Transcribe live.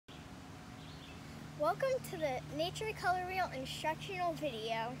Welcome to the Nature Color Wheel instructional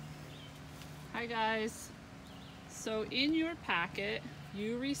video. Hi guys. So in your packet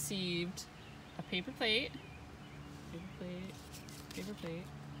you received a paper plate.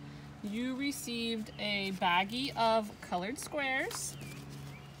 You received a baggie of colored squares.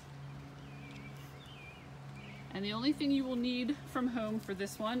 And the only thing you will need from home for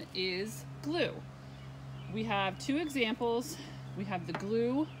this one is glue. We have two examples. We have the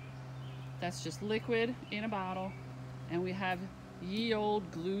glue that's just liquid in a bottle, and we have ye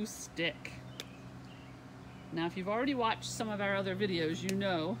old glue stick. Now if you've already watched some of our other videos, you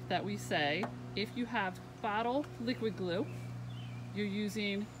know that we say if you have bottle liquid glue, you're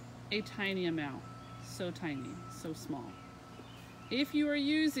using a tiny amount. So tiny, so small. If you are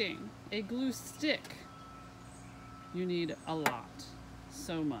using a glue stick, you need a lot.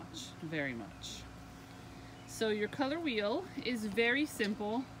 So much, very much. So your color wheel is very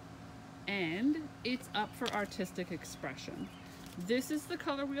simple and it's up for artistic expression. This is the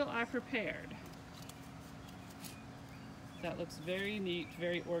color wheel I prepared. That looks very neat,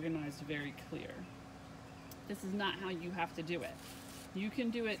 very organized, very clear. This is not how you have to do it. You can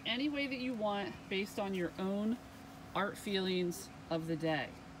do it any way that you want based on your own art feelings of the day.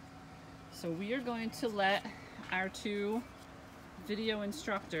 So we are going to let our two video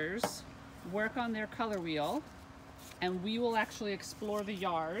instructors work on their color wheel, and we will actually explore the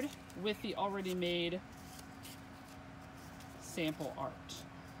yard with the already made sample art.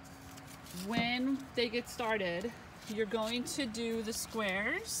 When they get started, you're going to do the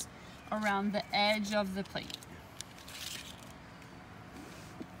squares around the edge of the plate.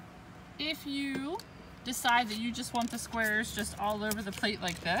 If you decide that you just want the squares just all over the plate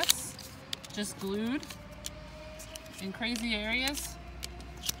like this, just glued in crazy areas,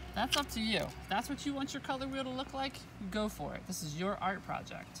 that's up to you. If that's what you want your color wheel to look like, go for it. This is your art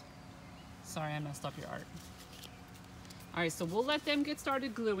project. Sorry, I messed up your art. All right, so we'll let them get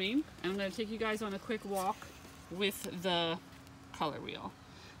started gluing, and I'm gonna take you guys on a quick walk with the color wheel.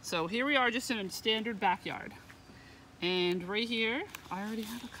 So here we are just in a standard backyard. And right here, I already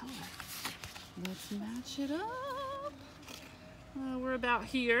have a color. Let's match it up. We're about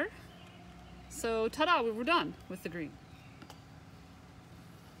here. So ta-da, we're done with the green.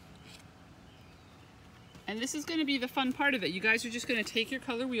 And this is going to be the fun part of it. You guys are just going to take your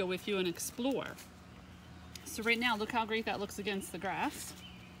color wheel with you and explore. So right now, look how great that looks against the grass.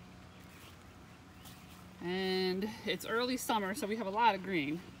 And it's early summer, so we have a lot of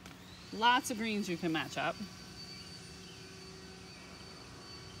green. Lots of greens you can match up.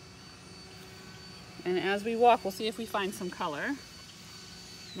 And as we walk, we'll see if we find some color.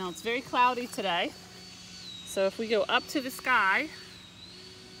 Now it's very cloudy today, so if we go up to the sky,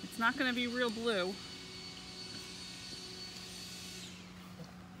 it's not going to be real blue.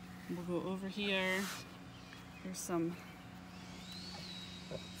 We'll go over here. Here's some,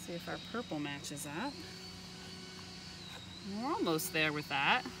 let's see if our purple matches up. We're almost there with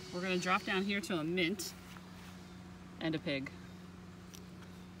that. We're going to drop down here to a mint and a pig.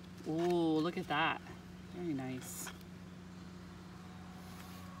 Ooh, look at that. Very nice.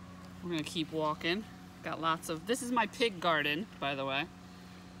 We're going to keep walking. Got lots of, this is my pig garden, by the way.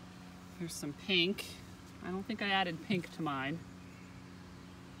 Here's some pink. I don't think I added pink to mine.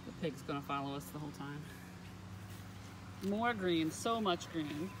 The pig's gonna follow us the whole time. More green, so much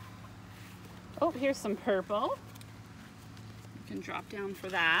green. Oh, here's some purple. You can drop down for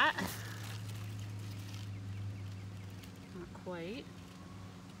that. Not quite.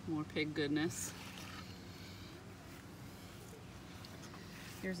 More pig goodness.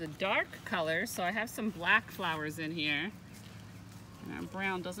 Here's a dark color, so I have some black flowers in here. And our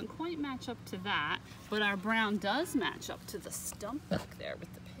brown doesn't quite match up to that, but our brown does match up to the stump back there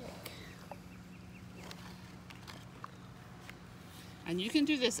with the pig. And you can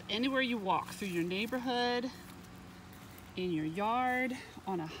do this anywhere you walk, through your neighborhood, in your yard,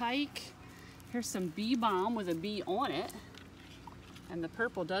 on a hike. Here's some bee balm with a bee on it. And the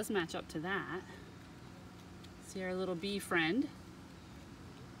purple does match up to that. See our little bee friend.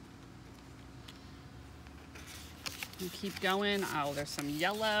 And keep going. Oh, there's some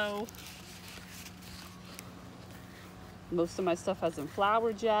yellow. Most of my stuff hasn't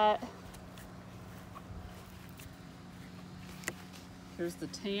flowered yet. Here's the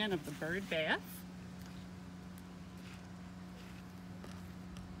tan of the bird bath.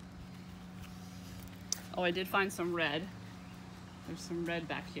 Oh, I did find some red. There's some red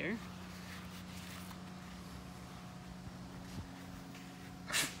back here.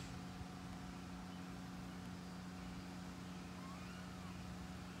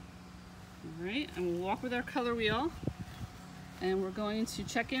 All right, and we'll walk with our color wheel And we're going to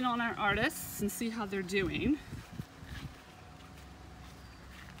check in on our artists and see how they're doing.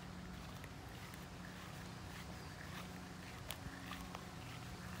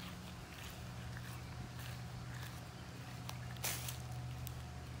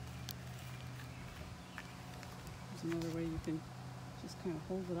 There's another way you can just kind of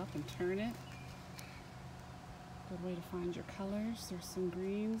hold it up and turn it. Good way to find your colors. There's some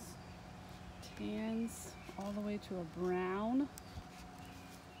greens, tans, all the way to a brown.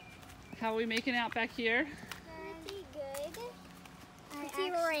 How are we making out back here? Pretty good.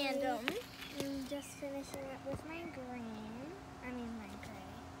 Pretty random. I'm just finishing up with my green. My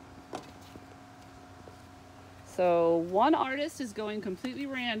gray. So one artist is going completely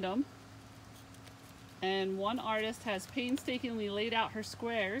random, and one artist has painstakingly laid out her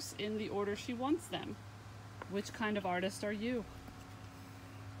squares in the order she wants them. Which kind of artist are you?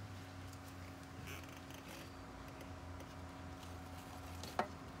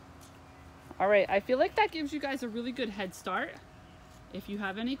 All right, I feel like that gives you guys a really good head start. If you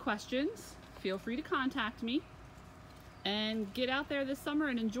have any questions, feel free to contact me. And get out there this summer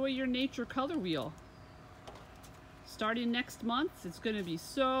and enjoy your nature color wheel. Starting next month, it's going to be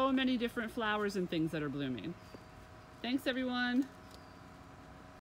so many different flowers and things that are blooming. Thanks, everyone.